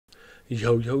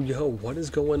Yo, yo, yo, what is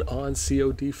going on,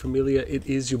 COD Familia? It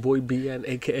is your boy BN,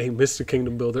 aka Mr.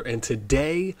 Kingdom Builder, and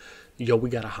today, yo, we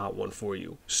got a hot one for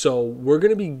you. So, we're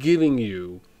going to be giving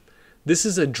you, this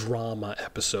is a drama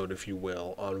episode, if you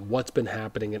will, on what's been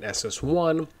happening in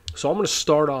SS1. So, I'm going to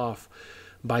start off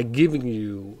by giving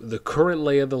you the current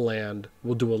lay of the land.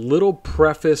 We'll do a little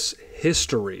preface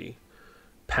history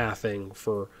pathing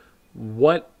for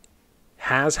what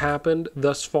has happened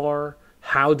thus far.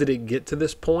 How did it get to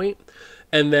this point?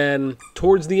 And then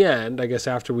towards the end, I guess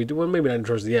after we do, well, maybe not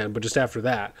towards the end, but just after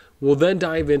that, we'll then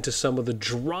dive into some of the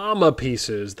drama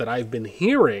pieces that I've been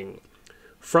hearing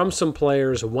from some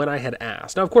players when I had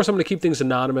asked. Now, of course, I'm going to keep things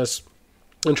anonymous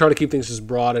and try to keep things as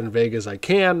broad and vague as I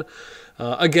can.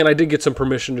 Again, I did get some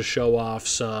permission to show off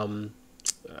some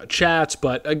chats,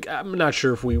 but I'm not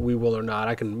sure if we will or not.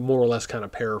 I can more or less kind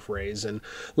of paraphrase. And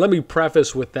let me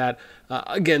preface with that.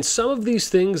 Again, some of these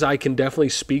things I can definitely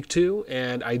speak to,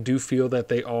 and I do feel that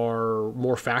they are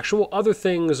more factual. Other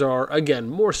things are, again,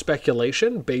 more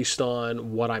speculation based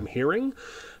on what I'm hearing.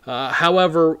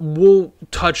 However, we'll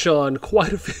touch on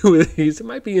quite a few of these. It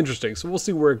might be interesting, so we'll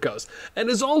see where it goes. And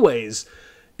as always,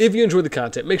 if you enjoyed the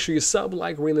content, make sure you sub,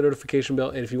 like, ring the notification bell,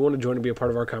 and if you want to join and be a part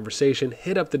of our conversation,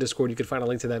 hit up the Discord. You can find a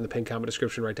link to that in the pinned comment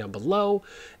description right down below.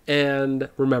 And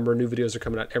remember, new videos are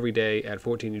coming out every day at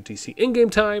 14 UTC in-game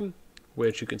time,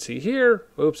 which you can see here.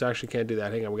 Oops, I actually can't do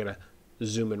that. Hang on, we're going to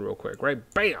zoom in real quick. Right,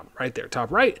 bam, right there, top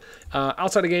right.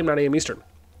 Outside the game, 9 a.m. Eastern.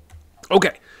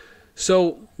 Okay,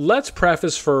 so let's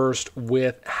preface first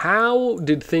with how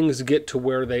did things get to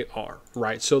where they are,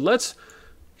 right? So let's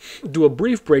do a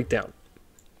brief breakdown.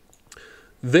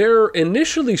 They're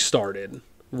initially started,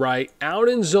 right, out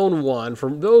in Zone 1. For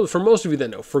most of you that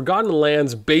know, Forgotten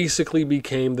Lands basically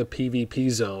became the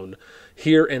PvP zone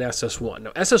here in SS1.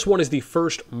 Now, SS1 is the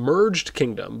first merged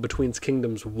kingdom between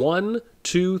Kingdoms 1,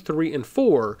 2, 3, and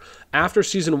 4. After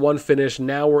Season 1 finished,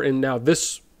 now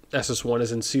this SS1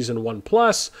 is in Season 1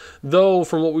 Plus, though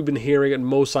from what we've been hearing, it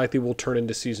most likely will turn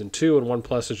into Season 2, and 1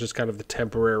 Plus is just kind of the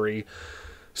temporary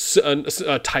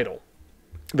title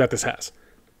that this has.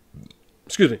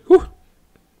 Excuse me. Whew.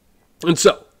 And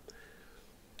so,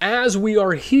 as we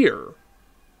are here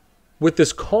with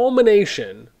this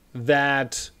culmination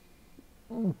that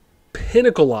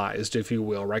pinnacleized, if you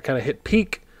will, right, kind of hit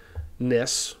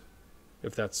peakness,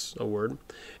 if that's a word,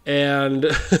 and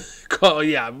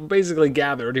yeah, basically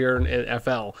gathered here in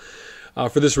FL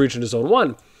for this region to Zone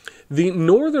 1. The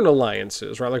northern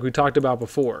alliances, right, like we talked about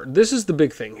before, this is the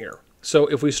big thing here. So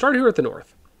if we start here at the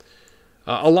north,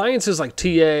 alliances like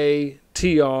TA,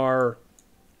 TR,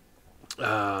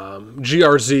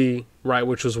 GRZ, right,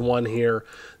 which was one here.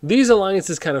 These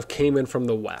alliances kind of came in from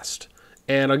the west.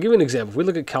 And I'll give you an example. If we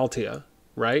look at Kaltia,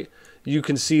 right, you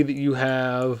can see that you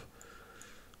have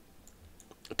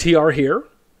TR here,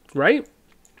 right?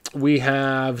 We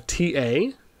have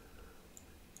TA.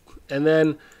 And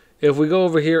then if we go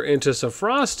over here into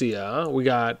Sophrostia, we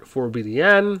got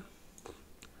 4BDN.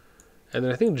 And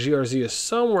then I think GRZ is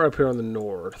somewhere up here on the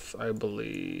north, I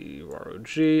believe.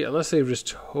 ROG, unless they've just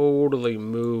totally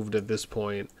moved at this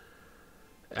point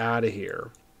out of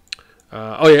here.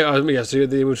 Yeah, so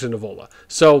they moved to Nivola.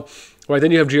 So, right,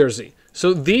 then you have GRZ.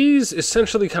 So these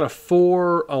essentially kind of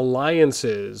four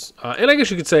alliances, and I guess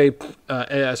you could say,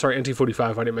 sorry, NT45,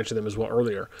 I didn't mention them as well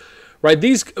earlier. Right,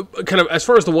 these kind of, as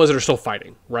far as the ones that are still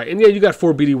fighting, right? And yeah, you got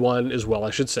 4BD1 as well,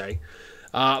 I should say.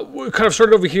 We kind of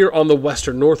started over here on the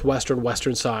western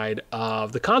side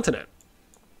of the continent.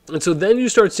 And so then you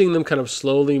start seeing them kind of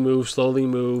slowly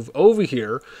move over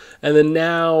here. And then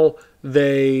now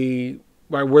right,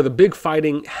 where the big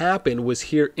fighting happened was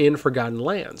here in Forgotten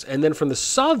Lands. And then from the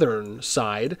southern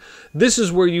side, this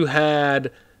is where you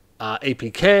had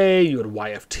APK, you had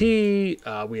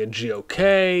YFT, we had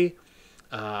GOK,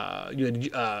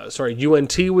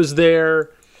 UNT was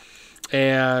there.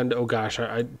 And, oh gosh,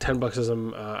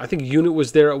 $10 I think Unit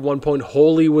was there at one point.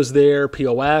 Holy was there,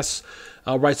 POS.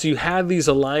 Right, so you had these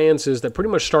alliances that pretty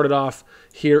much started off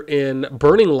here in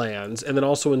Burning Lands and then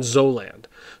also in Zoland.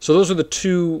 So those are the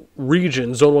two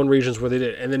regions, Zone 1 regions where they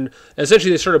did. And then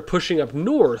essentially they started pushing up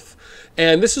north.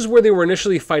 And this is where they were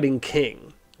initially fighting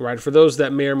King. Right, for those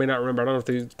that may or may not remember, I don't know if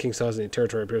the King still has any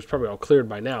territory up here. It's probably all cleared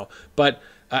by now. But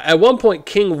at one point,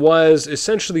 King was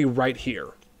essentially right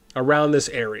here, around this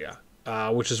area.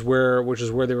 Which is where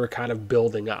they were kind of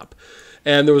building up.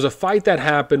 And there was a fight that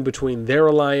happened between their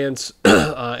alliance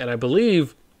and I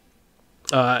believe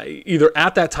either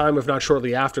at that time, if not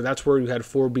shortly after, that's where you had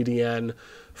 4BDN,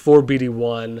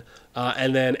 4BD1,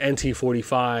 and then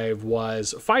NT45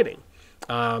 was fighting.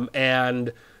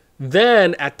 And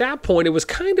then at that point, it was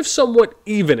kind of somewhat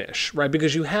evenish, right?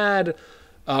 Because you had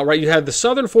right, you had the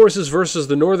Southern forces versus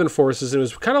the Northern forces, and it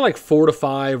was kind of like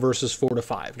 4-5 versus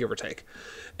 4-5, give or take.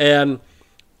 And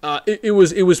it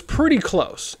was pretty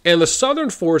close. And the Southern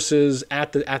forces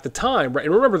at the time, right,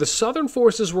 and remember, the Southern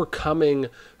forces were coming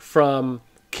from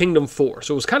Kingdom 4.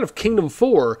 So it was kind of Kingdom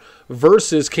 4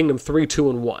 versus Kingdom 3, 2,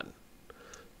 and 1.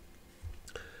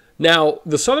 Now,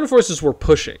 the Southern forces were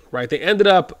pushing, right? They ended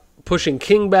up pushing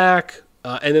King back,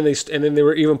 and then they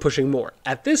were even pushing more.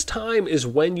 At this time is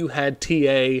when you had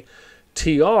TA,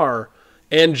 TR,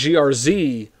 and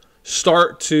GRZ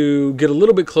start to get a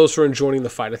little bit closer in joining the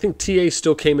fight. I think TA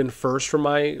still came in first from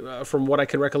what I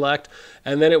can recollect,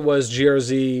 and then it was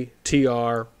GRZ,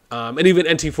 TR, and even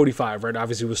NT45, right?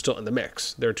 Obviously was still in the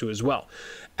mix there too as well.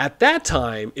 At that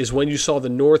time is when you saw the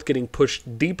North getting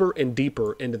pushed deeper and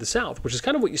deeper into the South, which is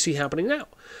kind of what you see happening now.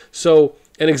 So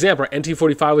an example,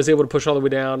 NT45 was able to push all the way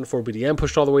down, 4BDM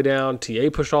pushed all the way down, TA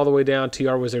pushed all the way down,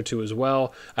 TR was there too as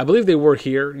well. I believe they were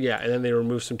here, yeah, and then they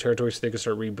removed some territory so they could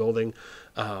start rebuilding.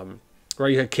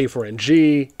 Right, you had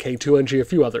K4NG, K2NG, a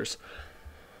few others.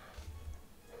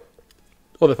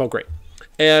 Well, that felt great.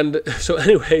 And so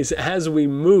anyways, as we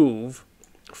move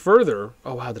further,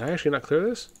 oh wow, did I actually not clear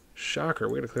this? Shocker,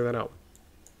 we got to clear that out.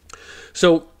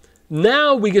 So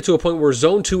now we get to a point where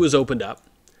Zone 2 is opened up,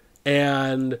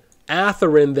 and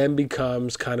Atherin then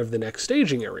becomes kind of the next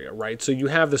staging area, right? So you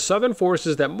have the Southern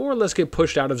forces that more or less get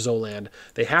pushed out of Zoland.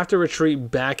 They have to retreat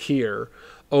back here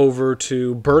over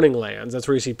to Burning Lands. That's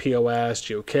where you see POS,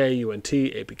 GOK, UNT,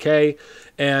 APK.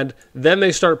 And then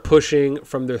they start pushing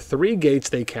from their 3 gates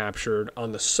they captured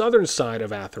on the southern side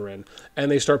of Atherin, and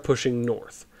they start pushing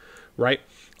north, right?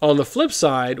 On the flip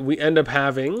side, we end up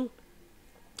having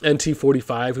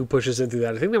NT45 who pushes in through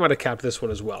that. I think they might have capped this one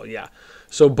as well, yeah.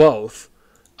 So both.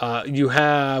 You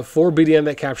have 4BDM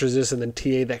that captures this, and then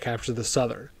TA that captures the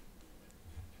southern.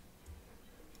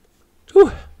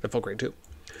 Whew, that felt great too.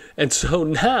 And so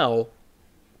now,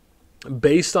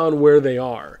 based on where they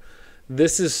are,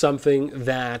 this is something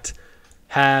that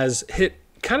has hit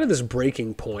kind of this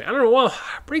breaking point. I don't know, well,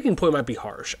 breaking point might be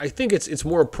harsh. I think it's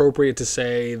more appropriate to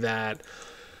say that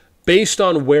based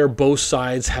on where both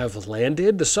sides have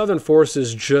landed, the Southern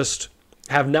forces just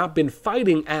have not been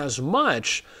fighting as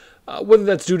much, whether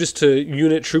that's due just to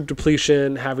unit troop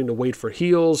depletion, having to wait for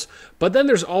heals, but then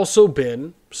there's also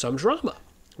been some drama.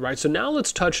 Right, so now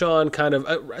let's touch on kind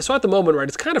of, so at the moment, right,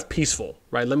 it's kind of peaceful,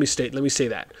 right? Let me say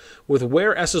that. With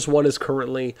where SS1 is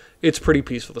currently, it's pretty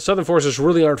peaceful. The Southern forces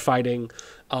really aren't fighting.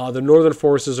 The Northern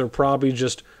forces are probably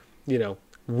just, you know,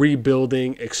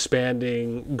 rebuilding,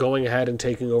 expanding, going ahead and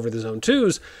taking over the Zone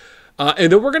 2s.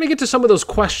 And then we're going to get to some of those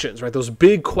questions, right? Those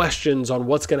big questions on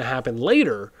what's going to happen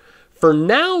later. For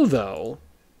now, though,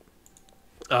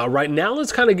 right now,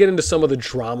 let's kind of get into some of the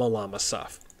drama llama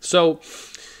stuff. So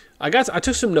I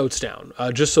took some notes down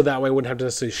just so that way I wouldn't have to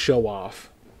necessarily show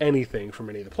off anything from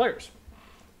any of the players.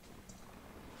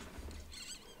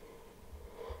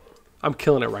 I'm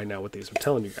killing it right now with these. I'm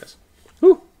telling you guys.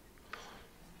 Whew.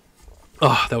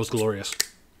 Oh, that was glorious.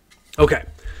 Okay,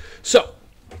 so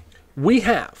we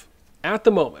have at the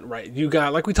moment, right? You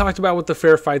got, like we talked about with the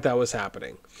fair fight that was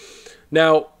happening.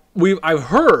 Now I've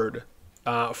heard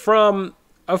from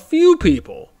a few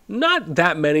people. Not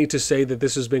that many to say that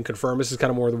this has been confirmed. This is kind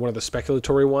of more one of the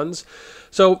speculatory ones.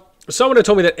 So someone had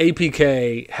told me that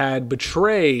APK had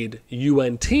betrayed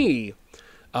UNT,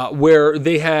 where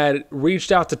they had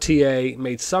reached out to TA,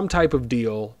 made some type of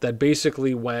deal that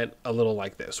basically went a little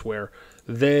like this, where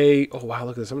they, oh wow,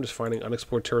 look at this. I'm just finding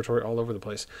unexplored territory all over the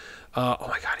place. Oh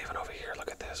my God, even over here,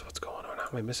 look at this. What's going on? How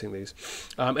am I missing these?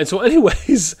 And so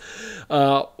anyways,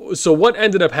 so what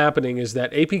ended up happening is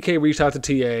that APK reached out to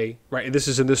TA, right? This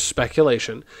is in this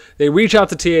speculation. They reach out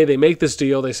to TA, they make this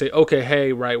deal. They say, okay,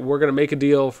 hey, right, we're going to make a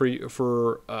deal for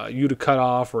you to cut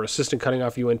off or assist in cutting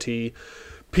off UNT.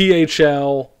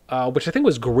 PHL, which I think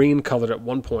was green colored at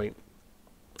one point,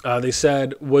 they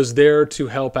said was there to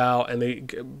help out, and they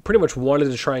pretty much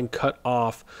wanted to try and cut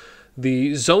off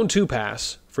the Zone 2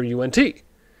 pass for UNT.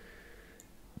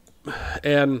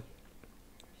 And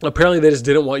apparently they just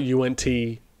didn't want UNT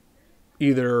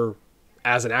either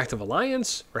as an active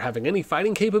alliance or having any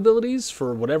fighting capabilities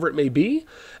for whatever it may be.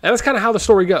 And that's kind of how the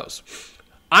story goes.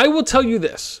 I will tell you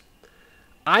this.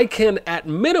 I can, at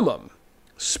minimum,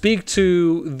 speak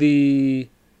to the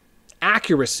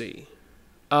accuracy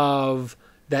of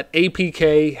that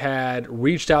APK had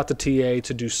reached out to TA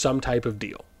to do some type of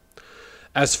deal.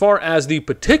 As far as the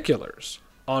particulars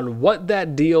on what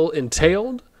that deal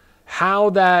entailed, how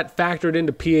that factored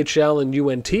into PHL and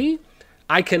UNT,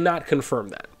 I cannot confirm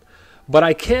that. But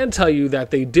I can tell you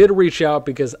that they did reach out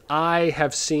because I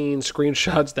have seen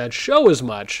screenshots that show as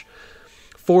much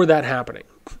for that happening.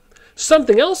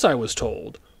 Something else I was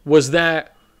told was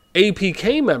that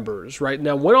APK members, right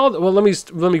now, let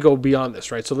me go beyond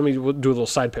this, right? So let me do a little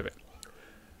side pivot.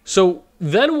 So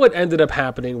then what ended up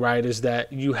happening, right, is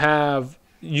that you have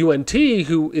UNT,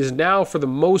 who is now, for the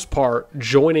most part,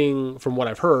 joining, from what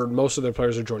I've heard, most of their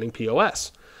players are joining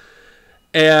POS.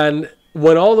 And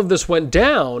when all of this went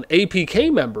down,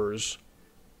 APK members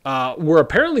were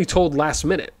apparently told last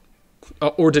minute,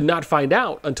 or did not find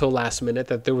out until last minute,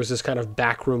 that there was this kind of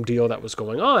backroom deal that was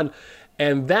going on.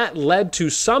 And that led to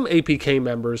some APK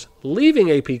members leaving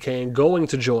APK and going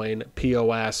to join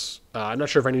POS. I'm not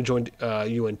sure if any joined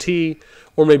UNT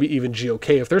or maybe even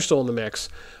GOK if they're still in the mix.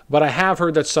 But I have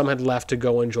heard that some had left to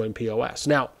go and join POS.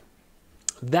 Now,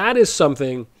 that is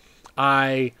something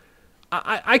I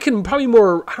can probably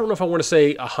more, I don't know if I want to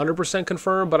say 100%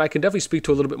 confirm, but I can definitely speak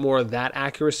to a little bit more of that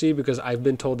accuracy because I've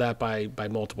been told that by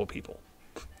multiple people.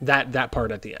 That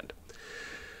part at the end.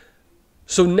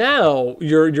 So now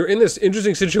you're in this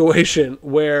interesting situation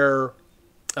where,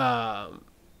 right,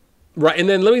 and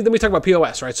then let me talk about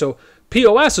POS, right? So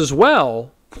POS as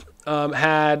well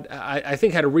I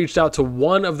think had reached out to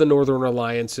one of the Northern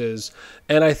Alliances,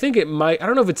 and I think it might, I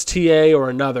don't know if it's TA or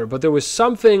another, but there was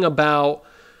something about,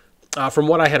 from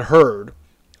what I had heard,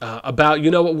 about,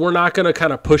 you know what, we're not going to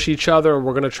kind of push each other and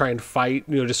we're going to try and fight,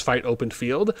 just fight open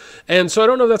field. And so I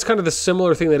don't know if that's kind of the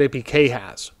similar thing that APK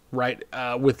has, right,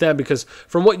 with them, because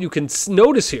from what you can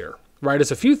notice here, right,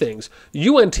 is a few things.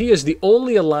 UNT is the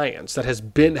only alliance that has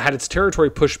had its territory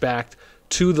pushed back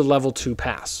to the level 2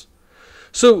 pass.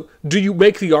 So do you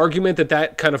make the argument that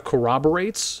that kind of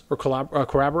corroborates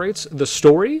the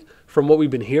story from what we've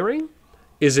been hearing?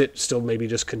 Is it still maybe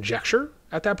just conjecture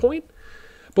at that point?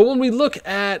 But when we look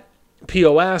at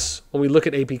POS, when we look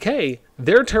at APK,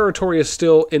 their territory is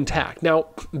still intact. Now,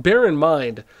 bear in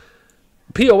mind,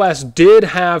 POS did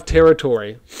have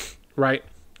territory, right,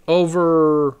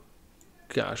 over,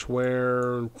 gosh,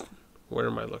 where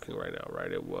am I looking right now,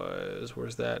 right? It was,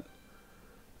 where's that?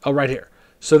 Oh, right here.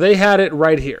 So they had it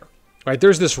right here, right?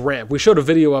 There's this ramp. We showed a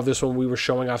video of this when we were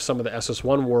showing off some of the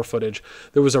SS1 war footage.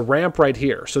 There was a ramp right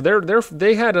here. So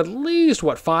they had at least,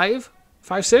 what, five,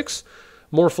 six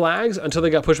more flags until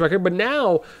they got pushed back here. But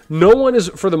now no one is,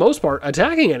 for the most part,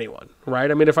 attacking anyone,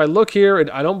 right? I mean, if I look here,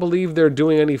 I don't believe they're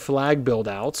doing any flag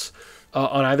build-outs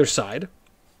on either side.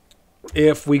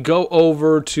 If we go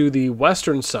over to the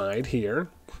western side here,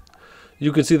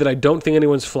 you can see that I don't think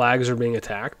anyone's flags are being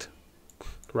attacked.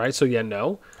 Right, so yeah,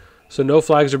 no. So no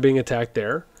flags are being attacked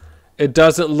there. It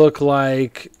doesn't look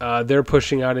like they're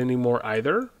pushing out anymore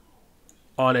either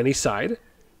on any side.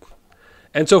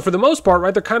 And so for the most part,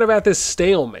 right, they're kind of at this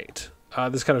stalemate,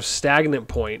 this kind of stagnant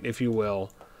point, if you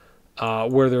will,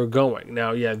 where they're going.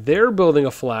 Now, yeah, they're building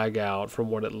a flag out from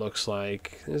what it looks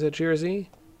like. Is it GRZ?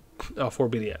 Oh,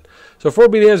 4BDN. So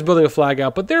 4BDN is building a flag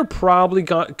out, but they're probably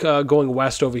going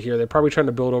west over here. They're probably trying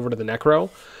to build over to the Necro.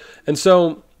 And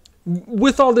so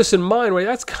with all this in mind, right,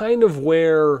 that's kind of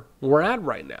where we're at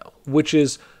right now, which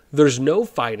is there's no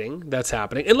fighting that's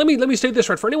happening. And let me state this,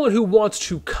 right, for anyone who wants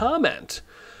to comment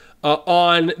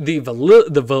on the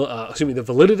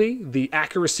validity, the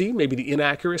accuracy, maybe the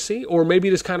inaccuracy, or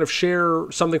maybe just kind of share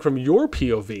something from your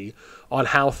POV on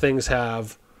how things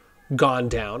have gone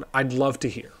down, I'd love to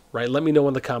hear, right? Let me know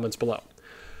in the comments below.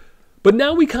 But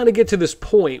now we kind of get to this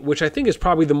point, which I think is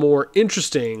probably the more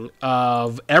interesting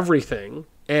of everything.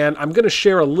 And I'm going to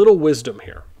share a little wisdom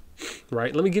here,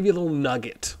 right? Let me give you a little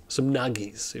nugget, some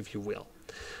nuggies, if you will,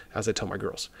 as I tell my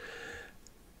girls.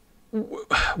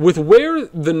 With where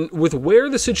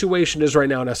the situation is right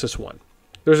now in SS1,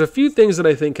 there's a few things that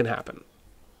I think can happen.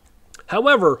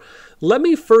 However, let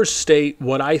me first state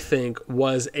what I think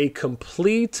was a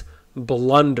complete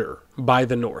blunder by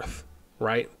the North,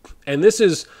 right? And this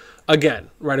is, again,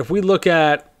 right, if we look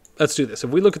at, let's do this. If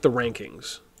we look at the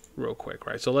rankings real quick,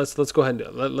 right? So let's go ahead and do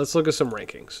it. Let's look at some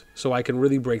rankings so I can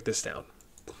really break this down,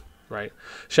 right?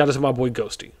 Shout out to my boy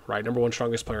Ghosty, right? #1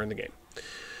 strongest player in the game.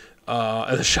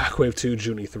 And the Shockwave 2,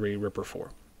 Junie 3, Ripper 4.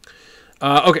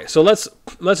 Okay, so let's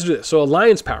do this. So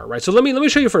Alliance power, right? So let me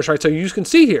show you first, right? So you can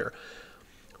see here,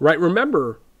 right?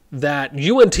 Remember that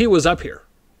UNT was up here,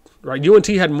 right? UNT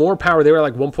had more power. They were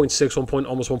like 1.6,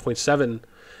 almost 1.7.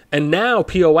 And now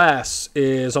POS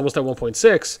is almost at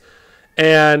 1.6.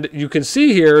 And you can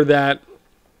see here that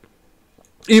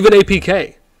even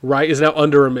APK, right, is now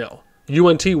under a mil.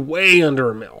 UNT way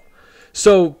under a mil.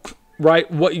 So,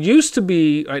 right, what used to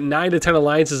be 9 to 10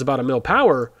 alliances about a mil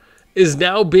power is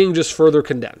now being just further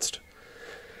condensed.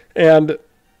 And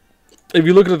if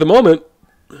you look at it at the moment,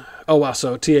 oh wow,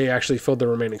 so TA actually filled the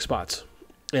remaining spots.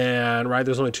 And right,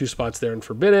 there's only 2 spots there in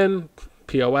Forbidden.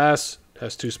 POS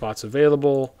has 2 spots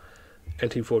available.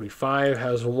 NT45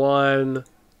 has 1.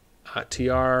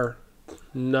 TR,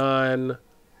 none.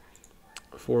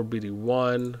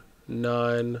 4BD1,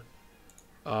 none.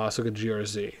 Let's look at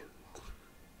GRZ.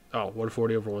 Oh,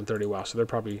 140 over 130. Wow, so they're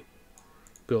probably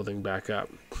building back up,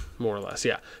 more or less.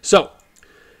 Yeah. So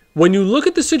when you look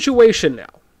at the situation now,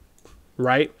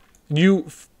 right, you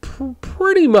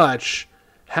pretty much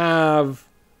have,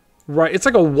 right, it's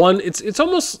like a one, it's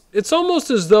almost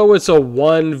as though it's a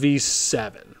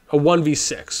 1v7, a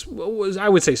 1v6. I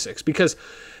would say 6, because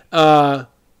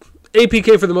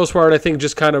APK for the most part, I think,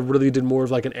 just kind of really did more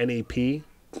of like an NAP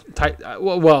type.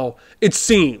 Well, it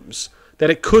seems that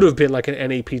it could have been like an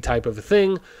NAP type of a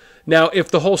thing. Now, if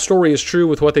the whole story is true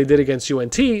with what they did against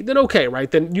UNT, then okay,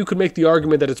 right? Then you could make the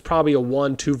argument that it's probably a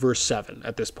 1-2 versus 7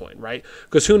 at this point, right?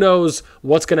 Because who knows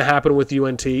what's going to happen with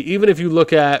UNT. Even if you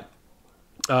look at,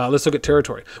 let's look at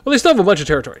territory. Well, they still have a bunch of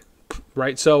territory,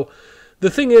 right? So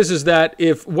the thing is that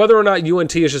if whether or not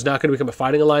UNT is just not going to become a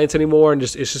fighting alliance anymore and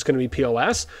it's just going to be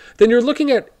POS, then you're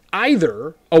looking at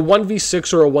either a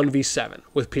 1v6 or a 1v7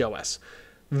 with POS.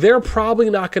 They're probably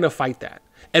not going to fight that.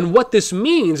 And what this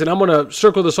means, and I'm going to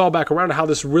circle this all back around to how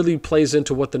this really plays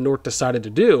into what the North decided to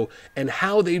do and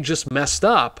how they just messed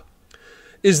up,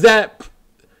 is that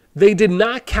they did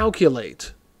not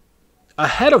calculate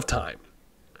ahead of time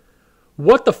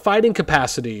what the fighting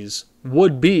capacities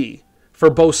would be for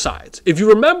both sides. If you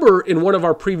remember in one of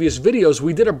our previous videos,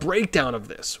 we did a breakdown of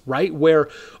this, right? Where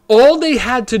all they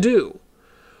had to do,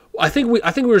 I think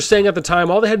we were saying at the time,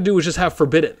 all they had to do was just have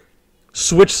Forbidden,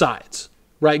 switch sides,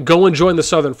 right? Go and join the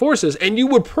Southern Forces, and you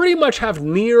would pretty much have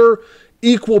near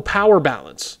equal power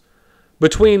balance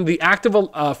between the active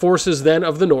forces then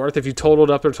of the North, if you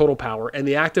totaled up their total power, and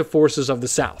the active forces of the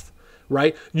South,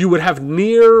 right? You would have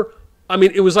near, I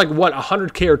mean, it was like, what,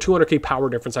 100K or 200K power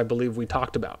difference, I believe we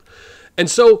talked about. And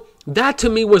so that to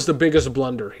me was the biggest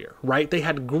blunder here, right? They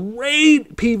had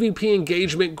great PvP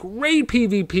engagement, great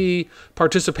PvP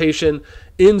participation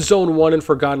in Zone 1 and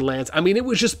Forgotten Lands. I mean, it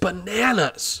was just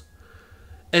bananas.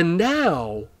 And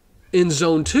now, in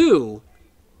Zone 2,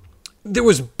 there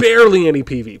was barely any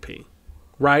PvP,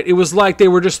 right? It was like they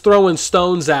were just throwing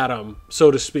stones at them,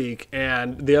 so to speak,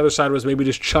 and the other side was maybe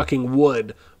just chucking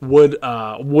wood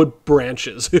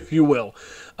branches, if you will,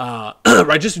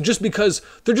 right? Just because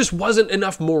there just wasn't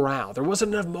enough morale, there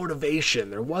wasn't enough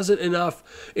motivation, there wasn't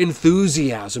enough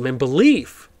enthusiasm and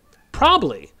belief,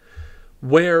 probably,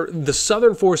 where the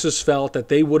Southern forces felt that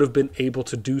they would have been able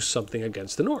to do something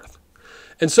against the North.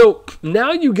 And so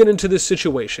now you get into this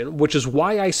situation, which is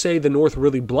why I say the North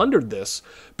really blundered this,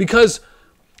 because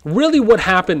really what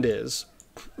happened is,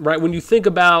 right, when you think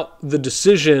about the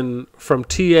decision from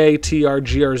TA, TR,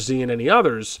 GRZ, and any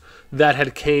others that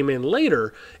had came in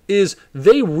later, is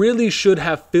they really should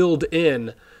have filled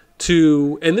in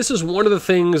to, and this is one of the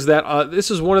things that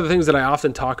I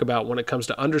often talk about when it comes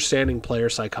to understanding player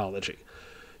psychology.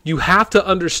 You have to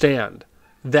understand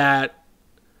that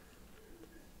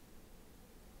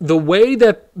the way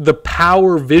that the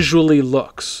power visually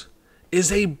looks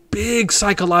is a big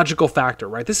psychological factor,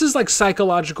 right? This is like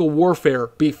psychological warfare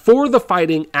before the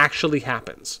fighting actually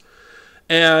happens.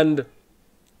 And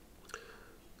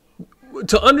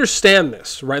to understand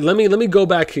this, right, let me go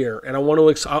back here, and I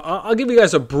want to, I'll give you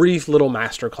guys a brief little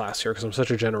masterclass here because I'm such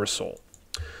a generous soul.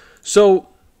 So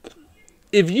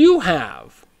if you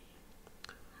have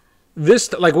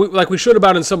this, like we showed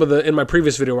about in my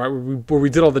previous video, right, where we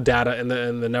did all the data and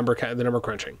the number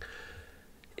crunching.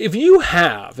 If you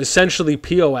have essentially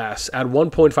POS at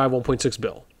 1.5, 1.6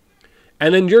 bill,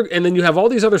 and then you have all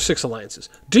these other 6 alliances,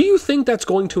 do you think that's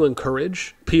going to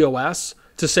encourage POS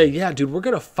to say, yeah, dude, we're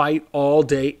going to fight all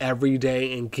day, every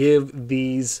day, and give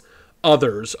these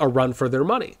others a run for their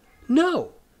money?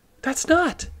 No, that's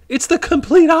not. It's the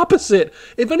complete opposite.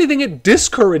 If anything, it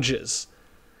discourages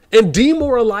and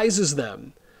demoralizes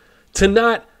them to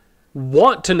not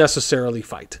want to necessarily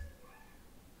fight.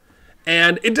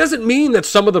 And it doesn't mean that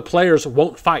some of the players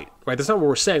won't fight, right? That's not what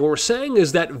we're saying. What we're saying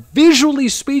is that visually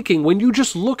speaking, when you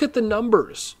just look at the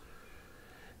numbers,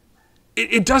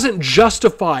 it doesn't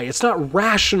justify, it's not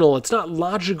rational, it's not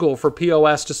logical for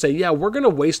POS to say, yeah, we're going to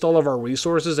waste all of our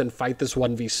resources and fight this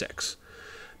 1v6.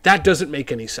 That doesn't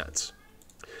make any sense.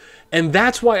 And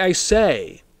that's why I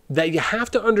say that you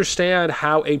have to understand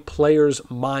how a player's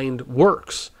mind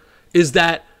works, is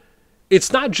that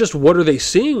it's not just what are they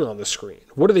seeing on the screen,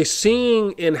 what are they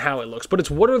seeing in how it looks, but it's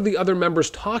what are the other members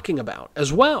talking about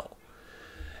as well.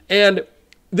 And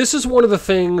this is one of the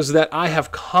things that I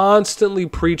have constantly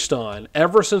preached on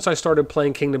ever since I started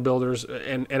playing Kingdom Builders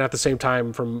and at the same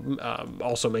time from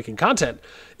also making content,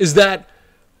 is that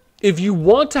if you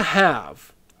want to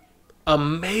have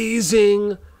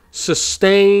amazing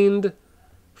sustained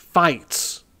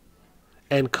fights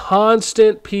and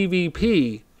constant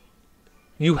PvP,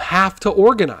 you have to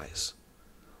organize.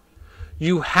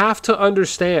 You have to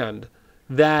understand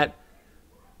that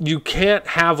you can't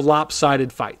have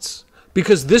lopsided fights,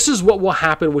 because this is what will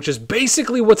happen, which is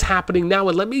basically what's happening now.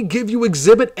 And let me give you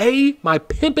Exhibit A, my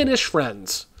pimpinish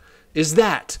friends, is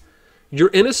that you're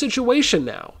in a situation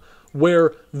now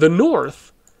where the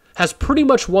North has pretty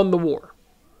much won the war.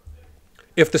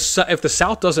 If the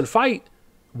South doesn't fight,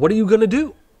 what are you going to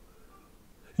do?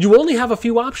 You only have a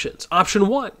few options. Option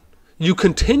one, you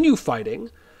continue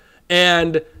fighting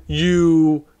and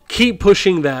you keep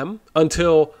pushing them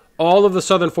until all of the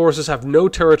Southern forces have no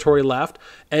territory left,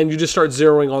 and you just start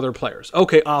zeroing all their players.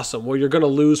 Okay, awesome. Well, you're going to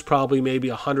lose probably maybe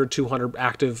 100, 200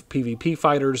 active PvP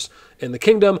fighters in the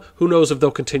kingdom. Who knows if they'll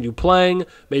continue playing?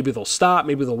 Maybe they'll stop.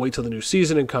 Maybe they'll wait till the new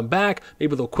season and come back.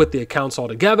 Maybe they'll quit the accounts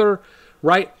altogether,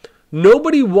 right?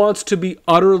 Nobody wants to be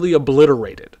utterly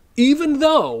obliterated. Even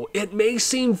though it may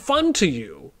seem fun to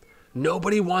you,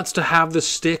 nobody wants to have the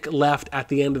stick left at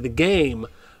the end of the game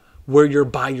where you're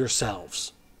by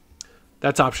yourselves.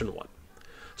 That's option one.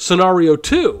 Scenario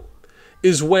two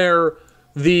is where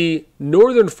the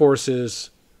Northern forces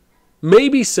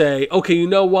maybe say, okay, you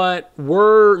know what?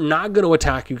 We're not going to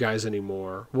attack you guys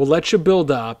anymore. We'll let you build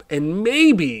up, and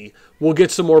maybe we'll get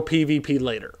some more PvP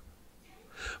later.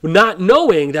 Not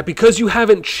knowing that because you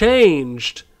haven't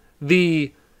changed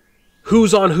the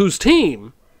who's on whose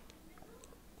team,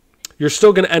 you're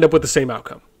still going to end up with the same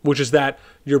outcome, which is that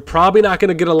you're probably not going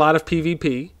to get a lot of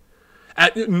PvP.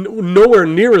 At nowhere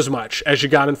near as much as you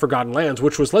got in Forgotten Lands,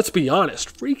 which was, let's be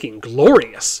honest, freaking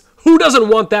glorious. Who doesn't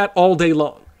want that all day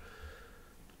long?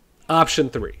 Option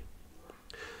three.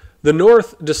 The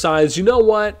North decides, you know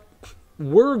what?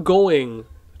 We're going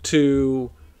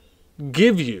to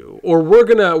give you, or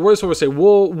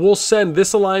we'll send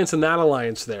this alliance and that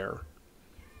alliance there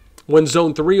when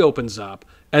Zone 3 opens up,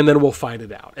 and then we'll fight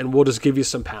it out, and we'll just give you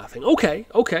some pathing. Okay.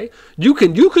 You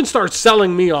can start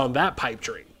selling me on that pipe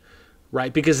dream.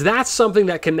 Right? Because that's something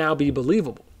that can now be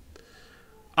believable.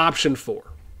 Option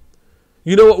four.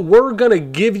 You know what? We're going to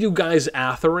give you guys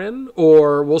Atherin,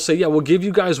 or we'll say, yeah, we'll give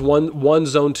you guys one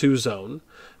zone, 2 zone.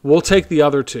 We'll take the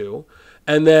other 2,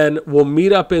 and then we'll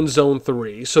meet up in Zone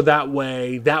 3. So that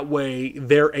way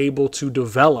they're able to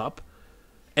develop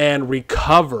and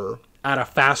recover at a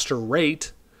faster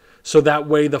rate. So that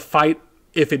way the fight,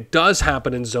 if it does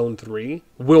happen in Zone 3,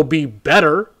 will be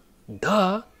better.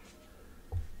 Duh.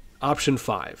 Option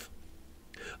 5.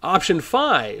 Option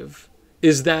 5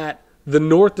 is that the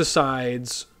North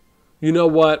decides, you know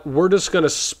what, we're just going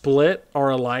to split our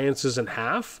alliances in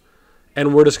half,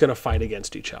 and we're just going to fight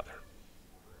against each other.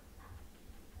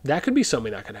 That could be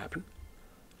something that could happen.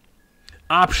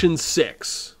 Option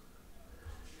 6.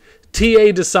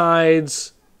 TA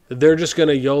decides they're just going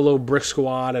to YOLO Brick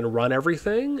Squad and run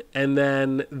everything, and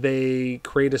then they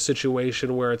create a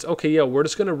situation where it's, okay, yeah, we're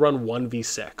just going to run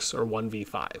 1v6 or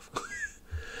 1v5,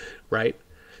 right?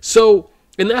 So,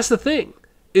 and that's the thing,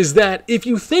 is that if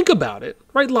you think about it,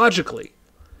 right, logically,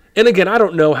 and again, I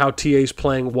don't know how TA's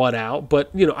playing what out, but,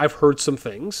 you know, I've heard some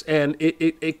things, and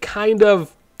it kind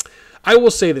of, I will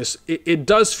say this, it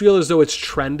does feel as though it's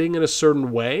trending in a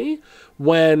certain way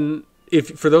when,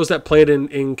 if for those that played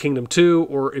in Kingdom 2,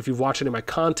 or if you've watched any of my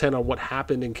content on what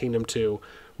happened in Kingdom 2,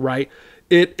 right,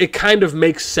 it kind of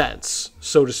makes sense,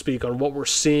 so to speak, on what we're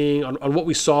seeing, on what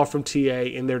we saw from TA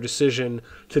in their decision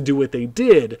to do what they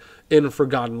did in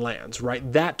Forgotten Lands,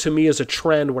 right? That, to me, is a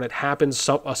trend when it happens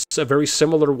a very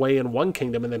similar way in one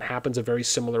kingdom and then happens a very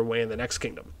similar way in the next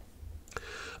kingdom.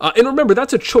 And remember,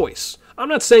 that's a choice. I'm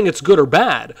not saying it's good or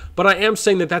bad, but I am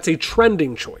saying that that's a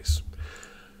trending choice.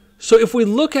 So if we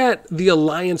look at the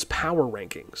Alliance power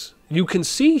rankings, you can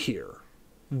see here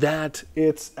that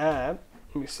it's at,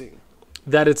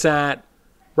 that it's at,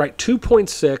 right,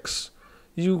 2.6.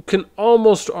 You can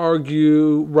almost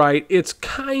argue, right, it's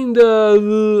kind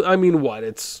of, I mean, what?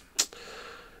 It's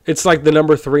like the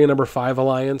number 3 and number 5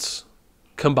 Alliance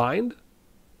combined,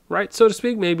 right, so to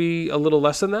speak, maybe a little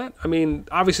less than that. I mean,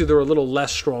 obviously they're a little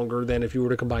less stronger than if you were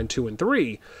to combine 2 and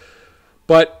 3,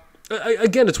 but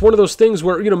again, it's one of those things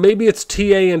where, you know, maybe it's TA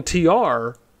and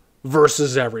TR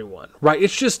versus everyone, right?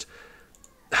 It's just,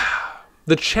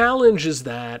 the challenge is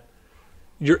that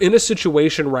you're in a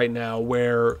situation right now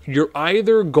where you're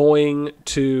either going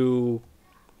to,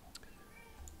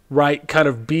 right, kind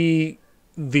of be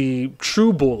the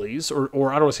true bullies, or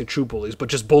I don't want to say true bullies, but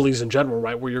just bullies in general,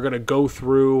 right, where you're going to go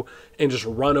through and just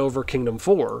run over Kingdom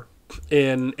 4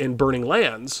 in Burning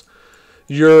Lands.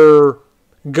 You're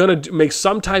going to make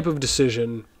some type of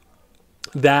decision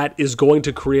that is going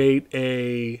to create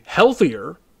a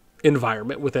healthier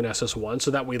environment within SS1,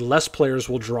 so that way less players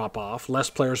will drop off, less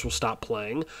players will stop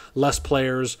playing, less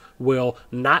players will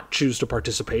not choose to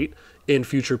participate in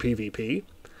future PvP.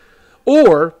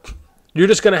 Or you're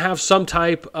just going to have some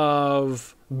type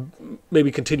of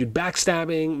maybe continued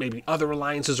backstabbing, maybe other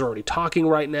alliances are already talking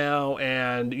right now,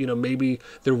 and maybe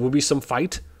there will be some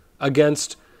fight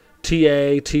against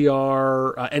TA,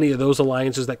 TR, any of those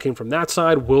alliances that came from that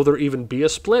side. Will there even be a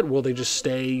split? Will they just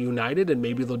stay united and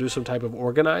maybe they'll do some type of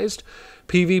organized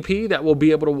PvP that we'll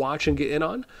be able to watch and get in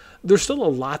on? There's still a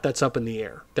lot that's up in the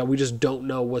air that we just don't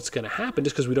know what's going to happen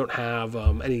just because we don't have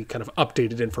any kind of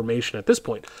updated information at this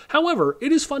point. However,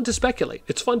 it is fun to speculate.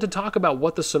 It's fun to talk about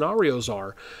what the scenarios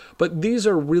are, but these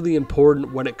are really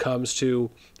important when it comes to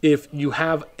if you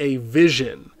have a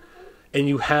vision and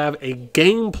you have a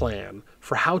game plan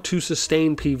for how to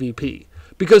sustain PvP.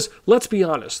 Because, let's be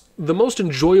honest, the most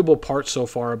enjoyable part so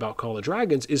far about Call of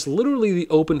Dragons is literally the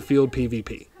open field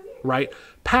PvP, right?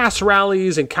 Pass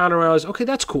rallies and counter rallies, okay,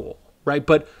 that's cool, right?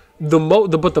 But the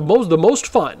most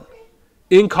fun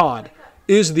in COD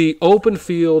is the open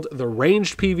field, the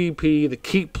ranged PvP, the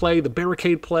keep play, the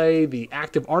barricade play, the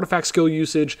active artifact skill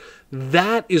usage.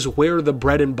 That is where the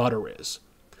bread and butter is.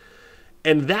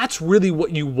 And that's really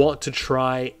what you want to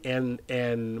try and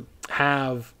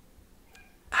have,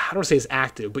 I don't say it's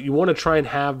active, but you want to try and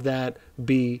have that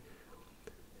be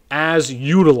as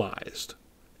utilized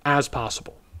as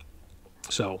possible.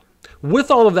 So with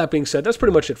all of that being said, that's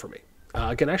pretty much it for me.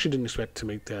 Again, I actually didn't expect to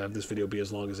make this video be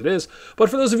as long as it is. But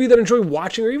for those of you that enjoy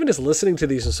watching or even just listening to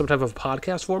these in some type of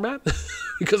podcast format,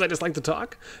 because I just like to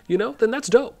talk, then that's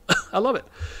dope. I love it.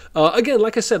 Again,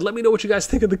 like I said, let me know what you guys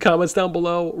think in the comments down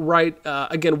below, right?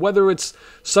 Again, whether it's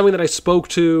something that I spoke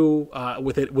to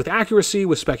with accuracy,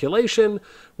 with speculation,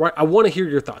 right? I want to hear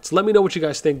your thoughts. Let me know what you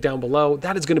guys think down below.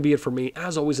 That is going to be it for me.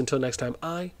 As always, until next time,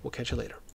 I will catch you later.